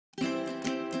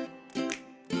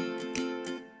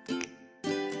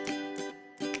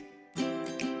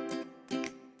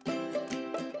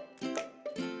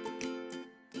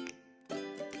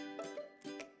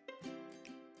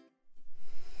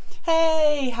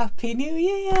Hey, Happy New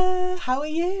Year! How are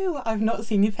you? I've not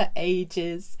seen you for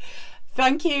ages.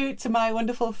 Thank you to my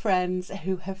wonderful friends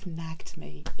who have nagged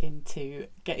me into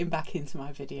getting back into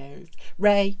my videos.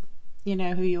 Ray, you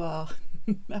know who you are.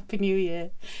 Happy New Year.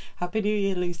 Happy New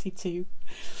Year, Lucy too.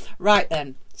 Right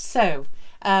then, so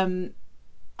I'm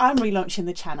relaunching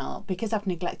the channel because I've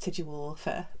neglected you all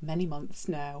for many months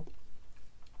now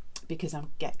because I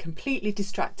get completely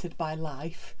distracted by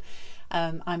life.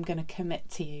 I'm going to commit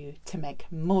to you to make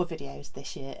more videos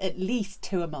this year, at least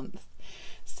 2 a month.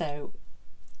 So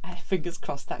fingers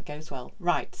crossed that goes well.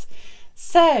 Right,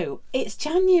 so it's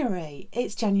January the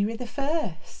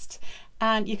 1st,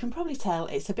 and you can probably tell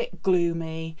it's a bit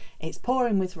gloomy. It's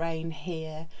pouring with rain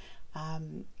here.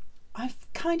 I've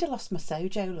kind of lost my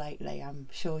sojo lately. I'm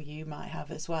sure you might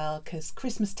have as well, because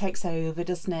Christmas takes over,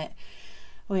 doesn't it?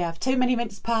 We have too many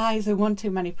mince pies and one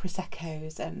too many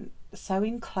Prosecco's, and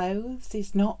sewing clothes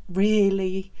is not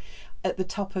really at the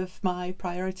top of my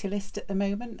priority list at the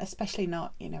moment, especially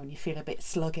not, you know, when you feel a bit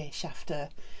sluggish after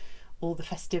all the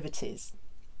festivities.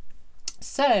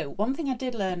 So one thing I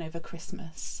did learn over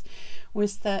Christmas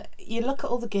was that you look at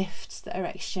all the gifts that are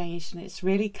exchanged and it's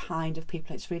really kind of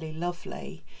people, it's really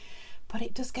lovely, but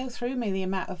it does go through me the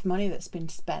amount of money that's been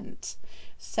spent.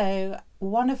 So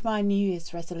one of my New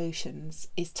Year's resolutions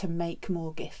is to make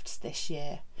more gifts this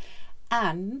year.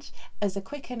 And as a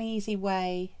quick and easy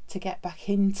way to get back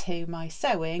into my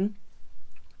sewing,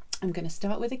 I'm going to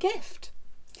start with a gift.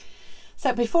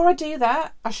 So before I do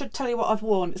that, I should tell you what I've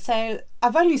worn. So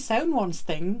I've only sewn one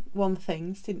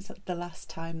thing since the last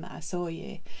time that I saw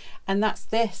you, and that's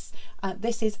this.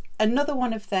 This is another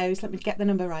one of those, let me get the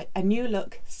number right, a New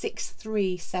Look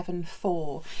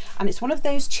 6374, and it's one of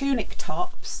those tunic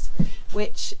tops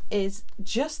which is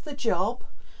just the job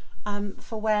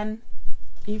for when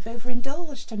you've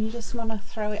overindulged and you just want to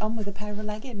throw it on with a pair of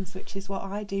leggings, which is what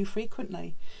I do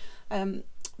frequently.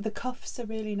 The cuffs are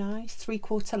really nice,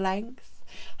 3/4 length,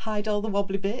 hide all the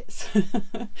wobbly bits.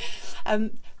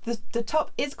 The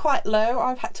top is quite low.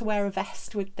 I've had to wear a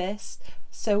vest with this,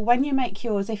 so when you make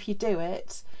yours, if you do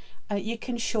it, you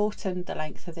can shorten the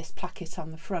length of this placket on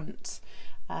the front.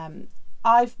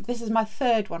 This is my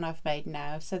third one I've made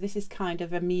now, so this is kind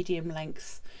of a medium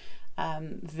length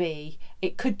V.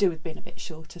 It could do with being a bit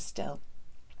shorter still.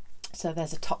 So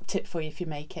there's a top tip for you if you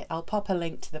make it. I'll pop a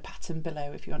link to the pattern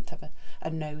below if you want to have a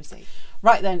nosy.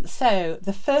 Right then, so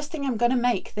the first thing I'm going to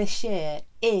make this year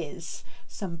is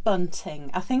some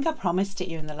bunting. I think I promised it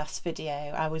you in the last video.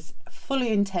 I was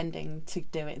fully intending to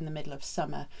do it in the middle of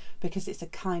summer because it's a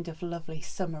kind of lovely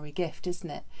summery gift, isn't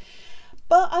it?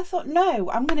 But I thought,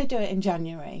 no, I'm going to do it in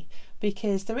January,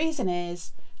 because the reason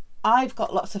is I've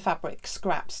got lots of fabric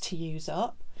scraps to use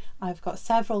up. I've got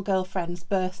several girlfriends'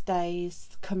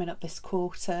 birthdays coming up this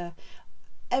quarter.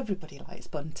 Everybody likes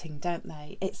bunting, don't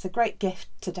they? It's a great gift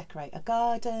to decorate a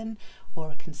garden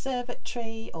or a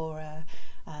conservatory or a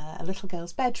little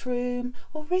girl's bedroom,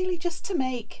 or really just to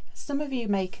make. Some of you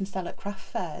make and sell at craft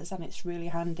fairs, and it's really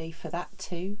handy for that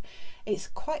too. It's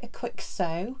quite a quick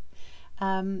sew,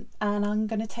 and I'm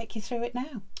going to take you through it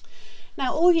now.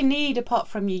 Now, all you need, apart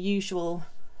from your usual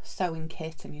sewing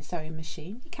kit and your sewing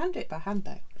machine, you can do it by hand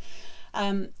though,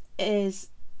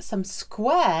 is some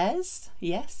squares,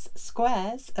 yes,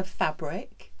 squares of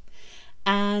fabric,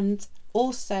 and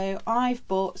also I've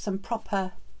bought some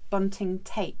proper bunting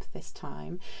tape this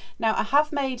time. Now I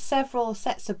have made several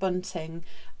sets of bunting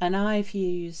and I've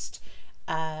used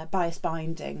bias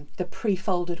binding, the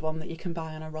pre-folded one that you can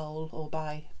buy on a roll or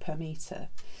buy per metre.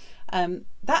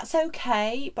 That's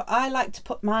okay, but I like to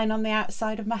put mine on the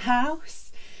outside of my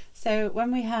house. So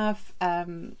when we have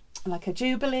like a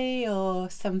jubilee or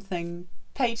something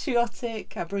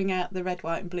patriotic, I bring out the red,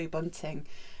 white and blue bunting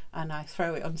and I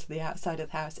throw it onto the outside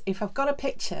of the house. If I've got a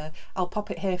picture, I'll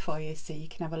pop it here for you so you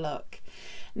can have a look.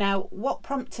 Now, what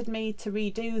prompted me to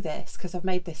redo this, because I've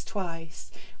made this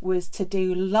twice, was to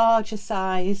do larger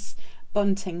size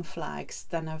bunting flags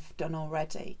than I've done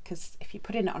already, because if you're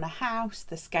putting it on a house,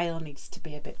 the scale needs to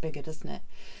be a bit bigger, doesn't it?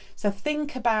 So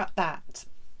think about that.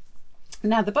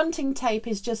 Now the bunting tape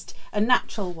is just a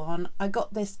natural one. I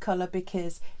got this colour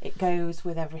because it goes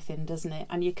with everything, doesn't it?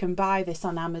 And you can buy this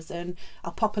on Amazon.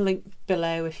 I'll pop a link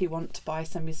below if you want to buy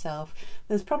some yourself.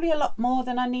 There's probably a lot more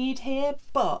than I need here,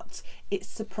 but it's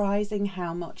surprising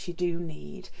how much you do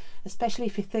need, especially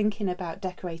if you're thinking about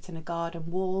decorating a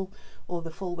garden wall or the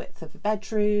full width of a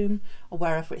bedroom or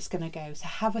wherever it's going to go. So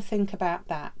have a think about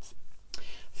that.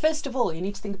 First of all, you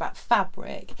need to think about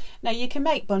fabric. Now you can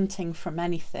make bunting from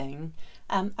anything.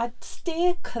 I'd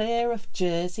steer clear of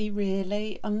jersey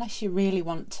really, unless you really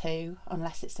want to,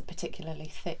 unless it's a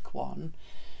particularly thick one.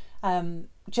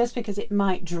 just because it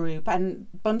might droop, and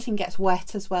bunting gets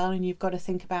wet as well, and you've got to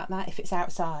think about that if it's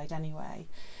outside anyway.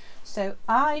 So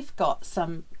I've got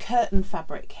some curtain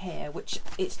fabric here, which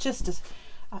it's just as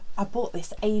I bought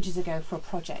this ages ago for a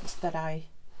project that I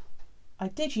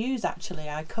did use actually.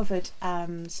 I covered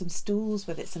some stools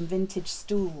with it, some vintage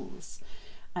stools,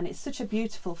 and it's such a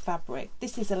beautiful fabric.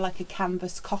 This is like a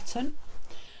canvas cotton.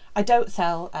 I don't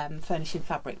sell furnishing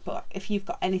fabric, but if you've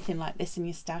got anything like this in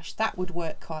your stash, that would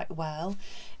work quite well.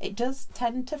 It does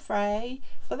tend to fray,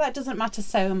 but that doesn't matter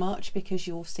so much because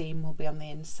your seam will be on the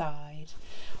inside.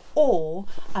 Or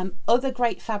other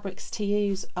great fabrics to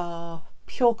use are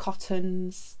pure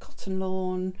cottons, cotton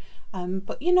lawn,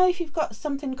 but you know, if you've got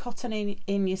something cotton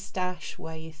in your stash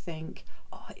where you think,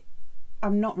 oh,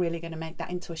 I'm not really going to make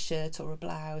that into a shirt or a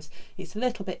blouse, it's a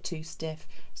little bit too stiff,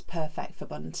 it's perfect for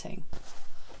bunting.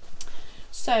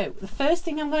 So the first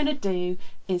thing I'm going to do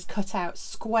is cut out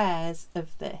squares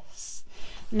of this.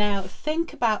 Now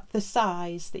think about the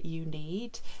size that you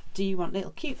need. Do you want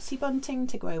little cutesy bunting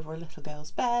to go over a little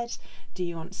girl's bed? Do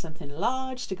you want something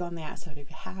large to go on the outside of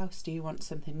your house? Do you want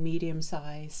something medium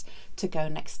size to go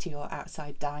next to your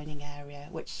outside dining area?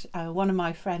 Which one of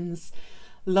my friends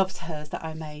loves hers that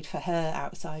I made for her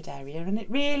outside area, and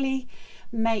it really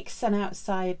makes an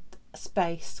outside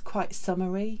space quite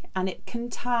summery, and it can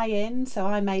tie in. So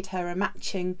I made her a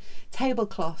matching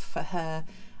tablecloth for her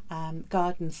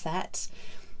garden set,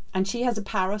 and she has a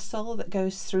parasol that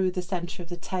goes through the centre of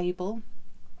the table,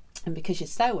 and because you're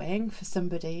sewing for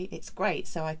somebody, it's great.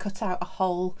 So I cut out a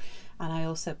hole, and I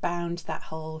also bound that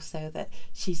hole so that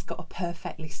she's got a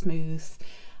perfectly smooth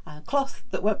cloth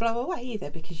that won't blow away either,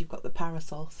 because you've got the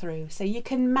parasol through. So you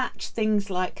can match things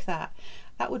like that.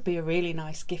 That would be a really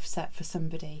nice gift set for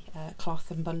somebody,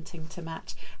 cloth and bunting to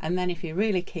match. And then if you're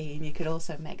really keen, you could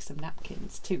also make some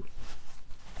napkins too.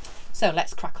 So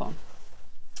let's crack on.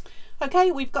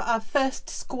 Okay, we've got our first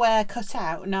square cut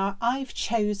out. Now I've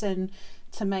chosen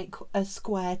to make a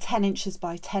square 10 inches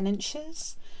by 10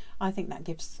 inches. I think that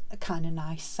gives a kind of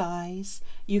nice size.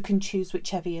 You can choose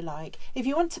whichever you like. If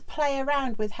you want to play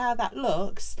around with how that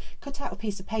looks, cut out a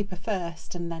piece of paper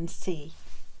first and then see.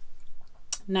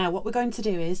 Now what we're going to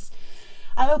do is,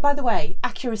 oh by the way,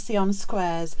 accuracy on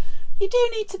squares. You do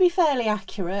need to be fairly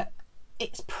accurate.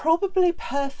 It's probably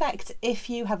perfect if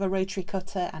you have a rotary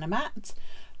cutter and a mat.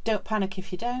 Don't panic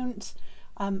if you don't.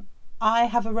 I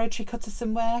have a rotary cutter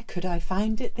somewhere. Could I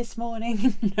find it this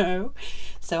morning? No.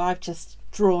 So I've just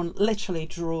literally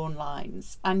drawn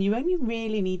lines, and you only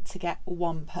really need to get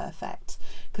one perfect,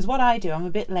 because what I do, I'm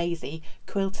a bit lazy,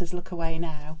 quilters look away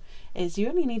now, is you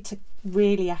only need to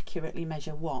really accurately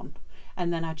measure one,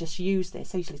 and then I just use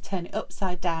this. I usually turn it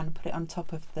upside down and put it on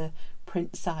top of the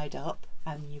print side up,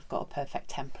 and you've got a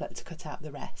perfect template to cut out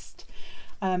the rest.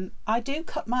 I do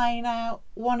cut mine out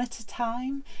one at a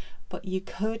time, but you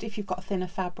could, if you've got thinner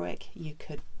fabric, you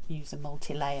could use a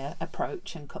multi-layer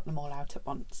approach and cut them all out at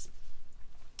once.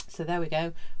 So there we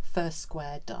go, first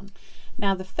square done.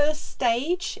 Now the first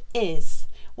stage is,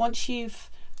 once you've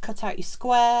cut out your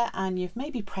square and you've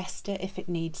maybe pressed it if it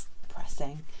needs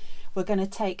pressing, we're going to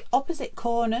take opposite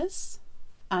corners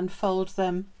and fold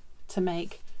them to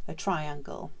make a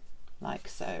triangle, like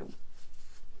so.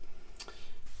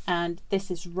 And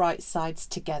this is right sides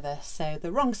together, so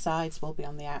the wrong sides will be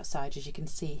on the outside, as you can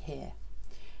see here.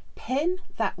 Pin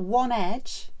that one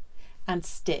edge and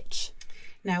stitch.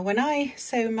 Now when I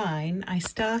sew mine, I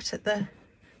start at the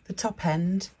top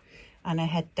end and I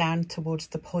head down towards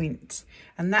the point,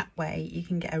 and that way you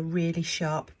can get a really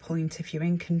sharp point if you're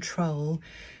in control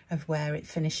of where it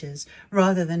finishes,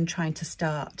 rather than trying to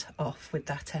start off with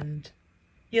that end.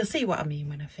 You'll see what I mean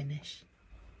when I finish.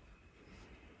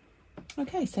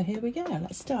 Okay, so here we go,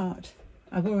 let's start.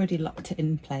 I've already locked it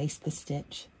in place, the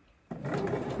stitch.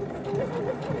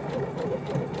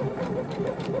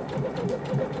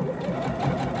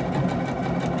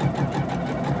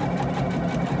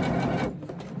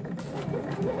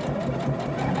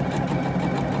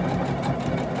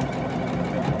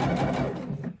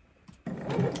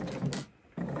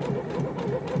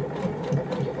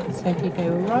 So if you go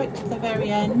right to the very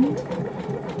end,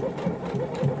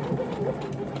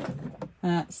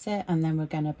 that's it, and then we're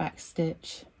going to back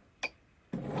stitch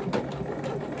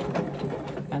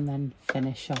and then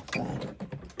finish off there.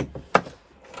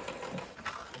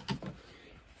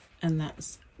 And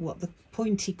that's what the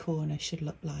pointy corner should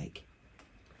look like.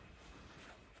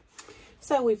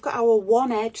 So we've got our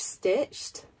one edge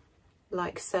stitched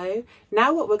like so.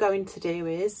 Now what we're going to do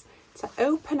is to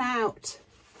open out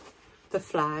the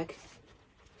flag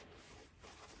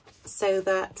so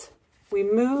that we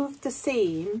move the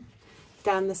seam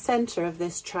down the centre of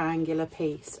this triangular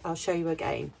piece. I'll show you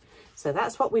again. So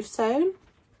that's what we've sewn.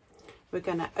 We're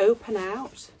going to open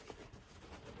out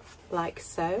like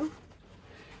so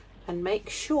and make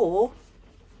sure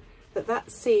that that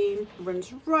seam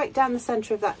runs right down the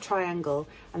centre of that triangle,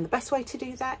 and the best way to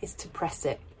do that is to press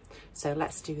it. So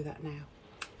let's do that now.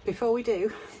 Before we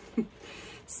do,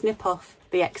 snip off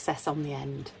the excess on the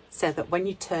end so that when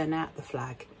you turn out the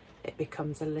flag it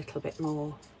becomes a little bit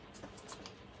more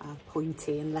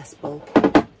pointy and less bulky.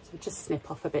 So just snip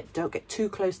off a bit, don't get too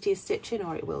close to your stitching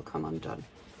or it will come undone.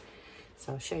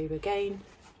 So I'll show you again.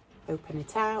 Open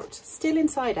it out, still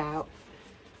inside out,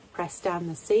 press down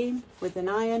the seam with an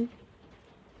iron,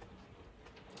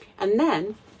 and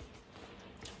then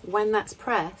when that's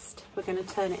pressed we're going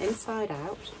to turn it inside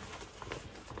out,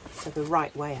 so the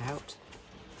right way out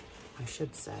I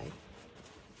should say,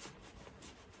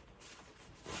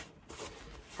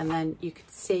 and then you can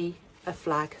see a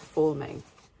flag forming.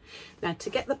 Now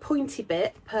to get the pointy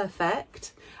bit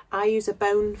perfect, I use a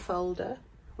bone folder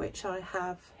which I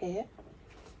have here.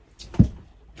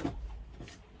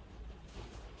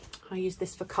 I use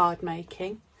this for card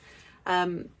making.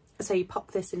 So you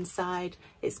pop this inside.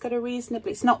 It's got a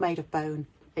reasonably, it's not made of bone,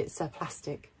 it's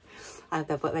plastic,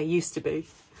 but they used to be.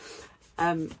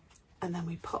 And then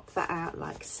we pop that out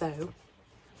like so.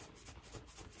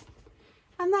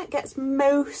 And that gets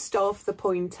most of the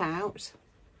point out.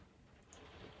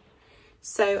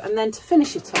 So, and then to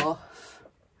finish it off,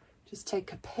 just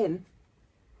take a pin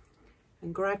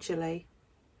and gradually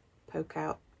poke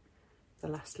out the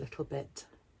last little bit.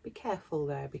 Be careful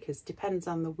there because it depends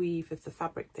on the weave of the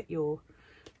fabric that you're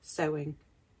sewing.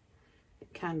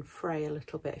 It can fray a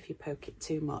little bit if you poke it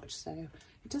too much, so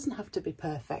it doesn't have to be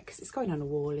perfect because it's going on a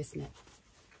wall, isn't it?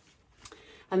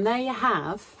 And there you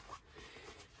have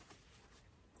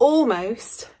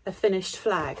almost a finished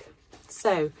flag.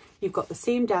 So you've got the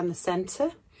seam down the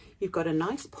centre, you've got a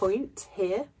nice point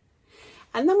here,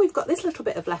 and then we've got this little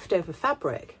bit of leftover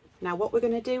fabric. Now what we're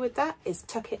going to do with that is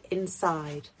tuck it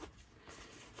inside.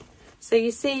 So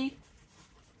you see,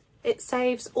 it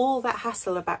saves all that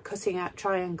hassle about cutting out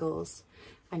triangles,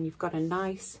 and you've got a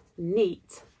nice,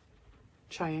 neat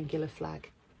triangular flag.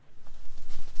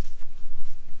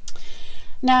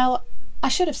 Now, I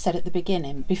should have said at the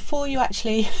beginning, before you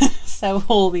actually sew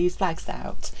all these flags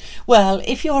out, well,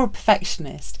 if you're a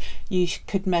perfectionist, you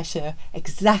could measure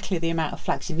exactly the amount of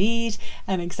flags you need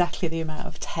and exactly the amount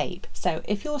of tape. So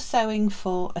if you're sewing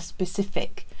for a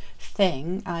specific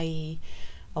thing, i.e.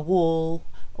 a wall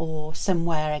or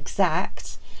somewhere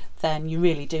exact, then you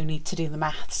really do need to do the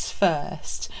maths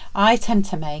first. I tend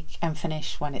to make and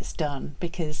finish when it's done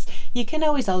because you can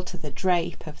always alter the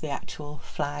drape of the actual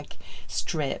flag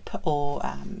strip, or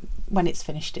when it's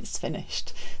finished, it's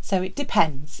finished. So it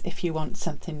depends if you want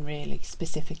something really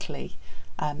specifically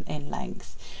in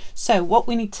length. So what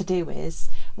we need to do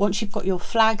is, once you've got your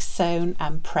flag sewn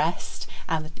and pressed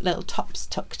and the little tops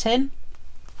tucked in,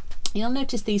 you'll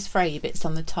notice these fray bits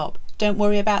on the top. Don't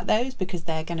worry about those because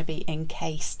they're going to be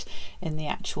encased in the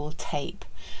actual tape.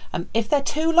 If they're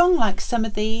too long, like some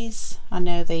of these, I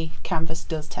know the canvas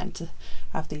does tend to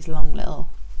have these long little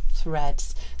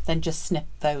threads, then just snip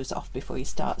those off before you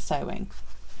start sewing.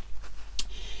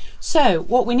 So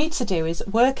what we need to do is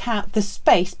work out the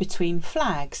space between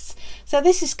flags. So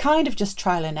this is kind of just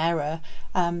trial and error.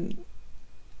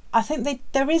 I think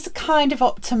there is a kind of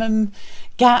optimum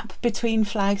gap between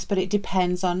flags, but it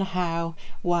depends on how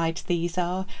wide these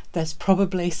are. There's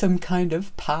probably some kind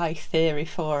of pie theory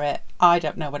for it. I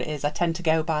don't know what it is. I tend to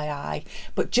go by eye,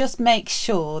 but just make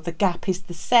sure the gap is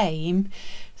the same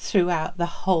throughout the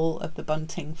whole of the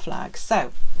bunting flag.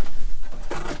 So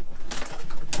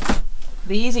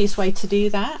the easiest way to do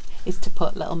that is to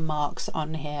put little marks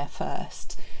on here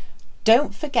first.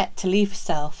 Don't forget to leave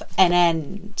yourself an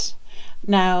end.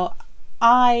 Now,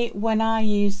 when I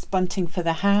use bunting for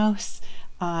the house,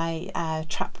 I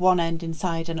trap one end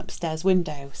inside an upstairs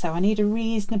window, so I need a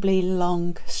reasonably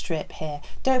long strip here.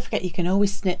 Don't forget you can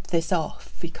always snip this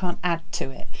off, you can't add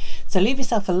to it. So leave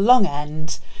yourself a long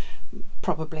end,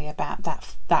 probably about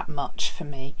that much for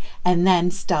me, and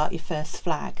then start your first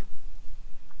flag.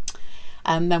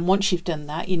 And then once you've done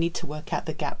that, you need to work out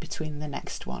the gap between the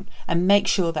next one and make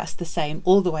sure that's the same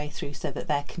all the way through so that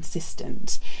they're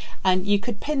consistent. And you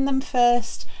could pin them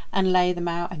first and lay them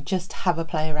out and just have a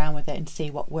play around with it and see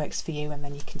what works for you, and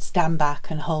then you can stand back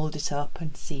and hold it up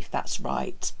and see if that's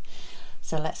right.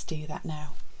 So let's do that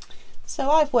now.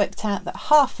 So I've worked out that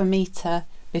 1/2 metre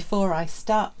before I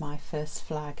start my first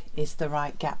flag is the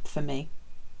right gap for me.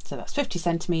 So that's 50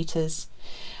 centimetres,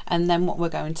 and then what we're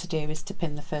going to do is to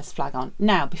pin the first flag on.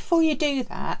 Now before you do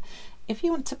that, if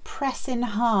you want to press in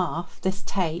half this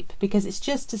tape, because it's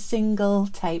just a single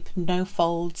tape, no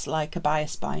folds like a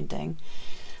bias binding,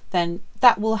 then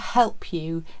that will help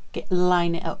you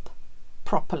line it up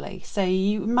properly. So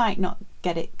you might not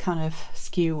get it kind of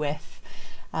skew width.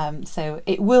 So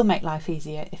it will make life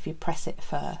easier if you press it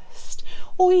first,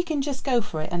 or you can just go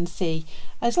for it and see.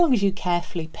 As long as you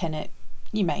carefully pin it,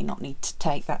 you may not need to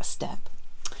take that step.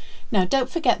 Now don't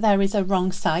forget there is a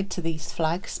wrong side to these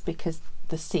flags because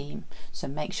the seam, so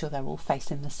make sure they're all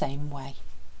facing the same way.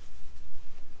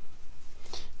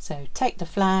 So take the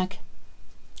flag,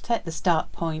 take the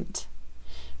start point,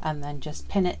 and then just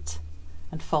pin it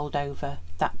and fold over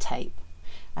that tape,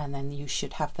 and then you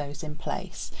should have those in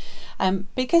place.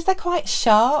 Because they're quite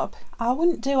sharp, I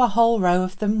wouldn't do a whole row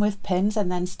of them with pins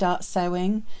and then start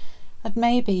sewing. I'd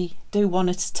maybe do one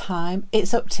at a time.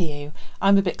 It's up to you.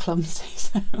 I'm a bit clumsy,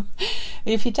 so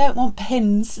if you don't want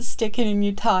pins sticking in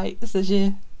your tights as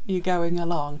you're going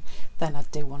along, then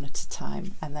I'd do one at a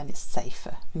time, and then it's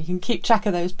safer and you can keep track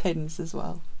of those pins as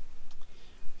well.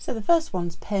 So the first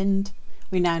one's pinned.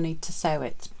 We now need to sew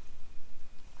it.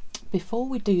 Before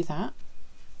we do that,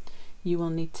 you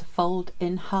will need to fold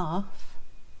in half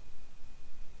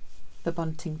the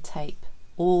bunting tape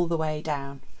all the way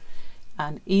down,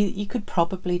 and you could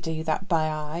probably do that by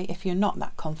eye. If you're not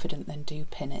that confident, then do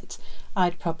pin it.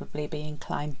 I'd probably be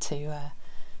inclined to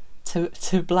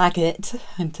blag it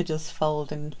and to just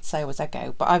fold and sew as I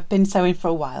go, but I've been sewing for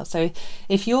a while, so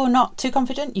if you're not too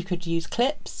confident, you could use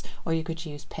clips or you could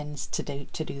use pins to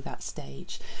do that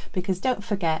stage, because don't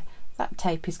forget that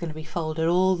tape is going to be folded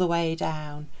all the way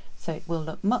down, so it will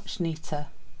look much neater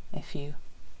if you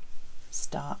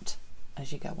start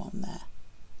as you go on there.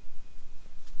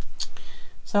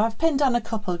 So I've pinned on a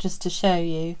couple just to show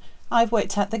you. I've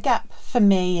worked out the gap for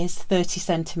me is 30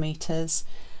 centimetres,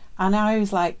 and I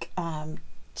always like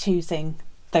choosing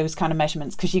those kind of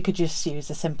measurements because you could just use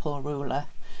a simple ruler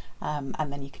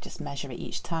and then you could just measure it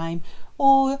each time,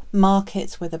 or mark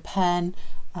it with a pen,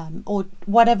 or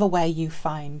whatever way you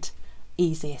find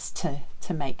easiest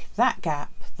to make that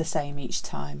gap the same each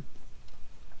time.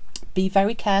 Be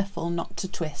very careful not to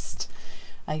twist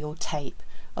your tape,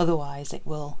 otherwise it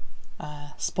will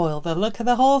spoil the look of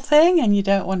the whole thing, and you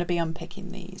don't want to be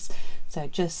unpicking these. So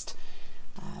just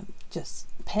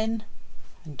pin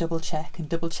and double check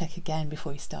again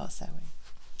before you start sewing,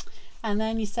 and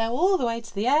then you sew all the way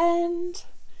to the end,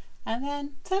 and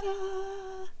then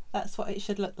ta-da, that's what it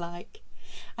should look like.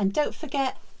 And don't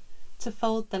forget to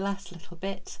fold the last little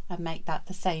bit and make that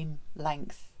the same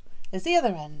length as the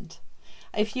other end.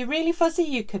 If you're really fussy,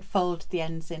 you could fold the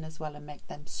ends in as well and make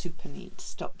them super neat,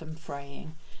 stop them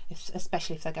fraying,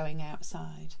 especially if they're going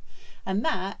outside. And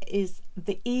that is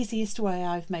the easiest way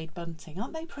I've made bunting.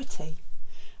 Aren't they pretty?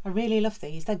 I really love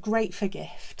these. They're great for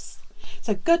gifts.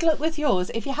 So good luck with yours.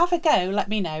 If you have a go, let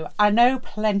me know. I know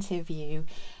plenty of you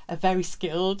are very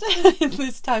skilled in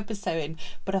this type of sewing,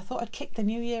 but I thought I'd kick the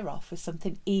new year off with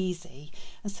something easy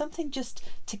and something just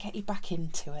to get you back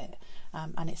into it.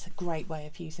 And it's a great way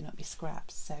of using up your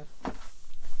scraps. So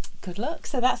good luck.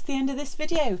 So that's the end of this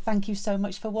video. Thank you so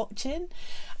much for watching.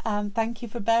 Thank you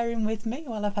for bearing with me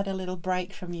while I've had a little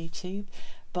break from YouTube,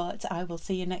 but I will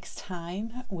see you next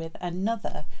time with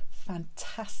another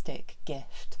fantastic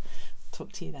gift.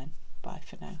 Talk to you then. Bye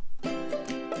for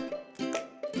now.